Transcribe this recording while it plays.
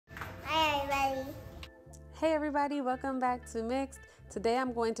Hey everybody, welcome back to Mixed. Today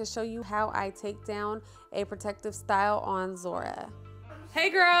I'm going to show you how I take down a protective style on Zora.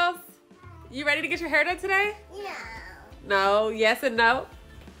 Hey girls, you ready to get your hair done today? No. No, yes and no.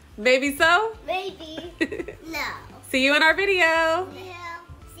 Maybe so? Maybe. No. See you in our video. Yeah.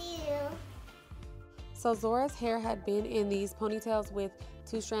 See you. So Zora's hair had been in these ponytails with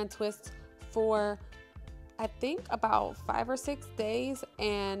 2-strand twists for I think about 5 or 6 days,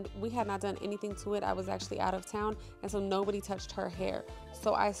 and we had not done anything to it. I was actually out of town, and so nobody touched her hair.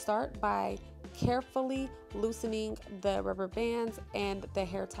 So I start by carefully loosening the rubber bands and the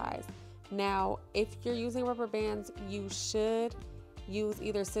hair ties. Now, if you're using rubber bands, you should use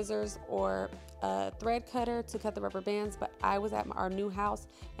either scissors or a thread cutter to cut the rubber bands, but I was at our new house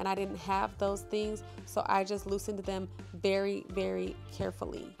and I didn't have those things, so I just loosened them very, very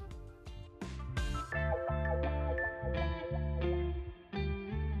carefully.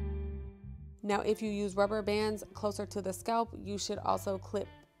 Now, if you use rubber bands closer to the scalp, you should also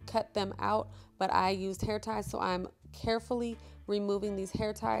cut them out, but I used hair ties, so I'm carefully removing these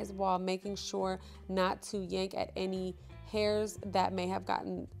hair ties while making sure not to yank at any hairs that may have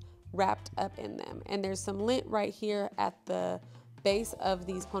gotten wrapped up in them. And there's some lint right here at the base of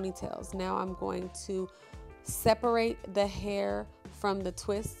these ponytails. Now I'm going to separate the hair from the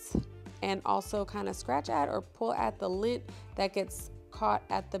twists and also kind of scratch at or pull at the lint that gets caught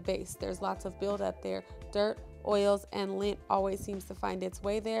at the base. There's lots of buildup there. Dirt, oils, and lint always seems to find its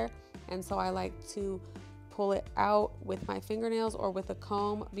way there, and so I like to pull it out with my fingernails or with a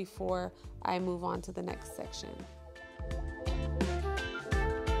comb before I move on to the next section.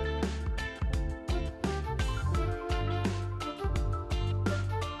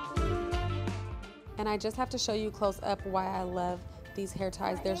 And I just have to show you close up why I love these hair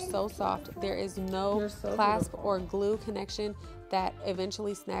ties. They're so soft. There is no clasp or glue connection that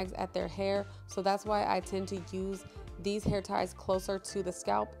eventually snags at their hair. So that's why I tend to use these hair ties closer to the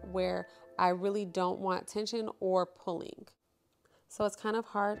scalp where I really don't want tension or pulling. So it's kind of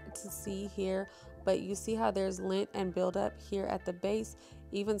hard to see here, but you see how there's lint and buildup here at the base,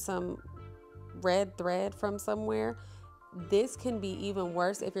 even some red thread from somewhere. This can be even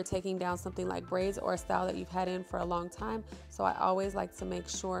worse if you're taking down something like braids or a style that you've had in for a long time. So I always like to make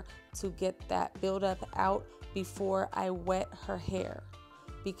sure to get that buildup out before I wet her hair.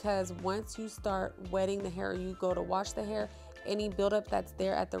 Because once you start wetting the hair or you go to wash the hair, any buildup that's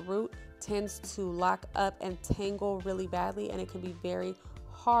there at the root tends to lock up and tangle really badly, and it can be very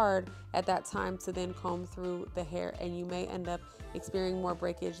hard at that time to then comb through the hair, and you may end up experiencing more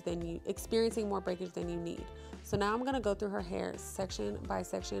breakage than you need. So now I'm going to go through her hair section by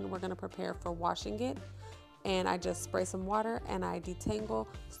section. We're going to prepare for washing it, and I just spray some water and I detangle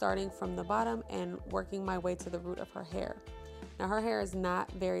starting from the bottom and working my way to the root of her hair. Now her hair is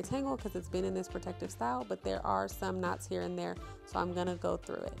not very tangled because it's been in this protective style, but there are some knots here and there, so I'm going to go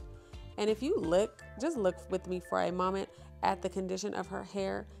through it. And if you just look with me for a moment at the condition of her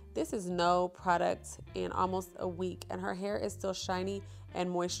hair. This is no product in almost a week, and her hair is still shiny and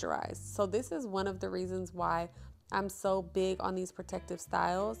moisturized. So this is one of the reasons why I'm so big on these protective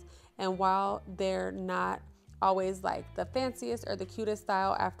styles. And while they're not always like the fanciest or the cutest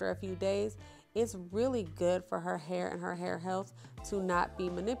style after a few days, it's really good for her hair and her hair health to not be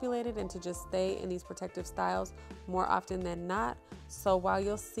manipulated and to just stay in these protective styles more often than not. So while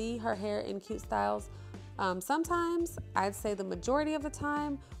you'll see her hair in cute styles, sometimes, I'd say the majority of the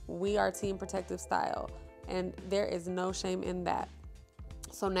time, we are team protective style, and there is no shame in that.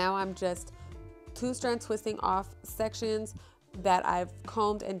 So now I'm just 2-strand twisting off sections that I've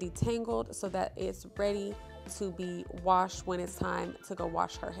combed and detangled so that it's ready to be washed when it's time to go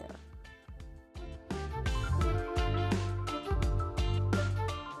wash her hair.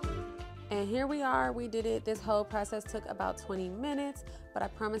 And here we are, we did it. This whole process took about 20 minutes, but I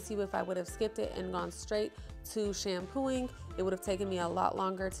promise you if I would have skipped it and gone straight to shampooing, it would have taken me a lot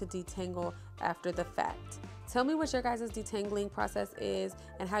longer to detangle after the fact. Tell me what your guys' detangling process is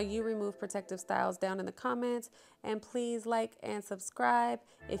and how you remove protective styles down in the comments. And please like and subscribe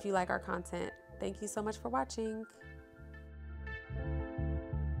if you like our content. Thank you so much for watching.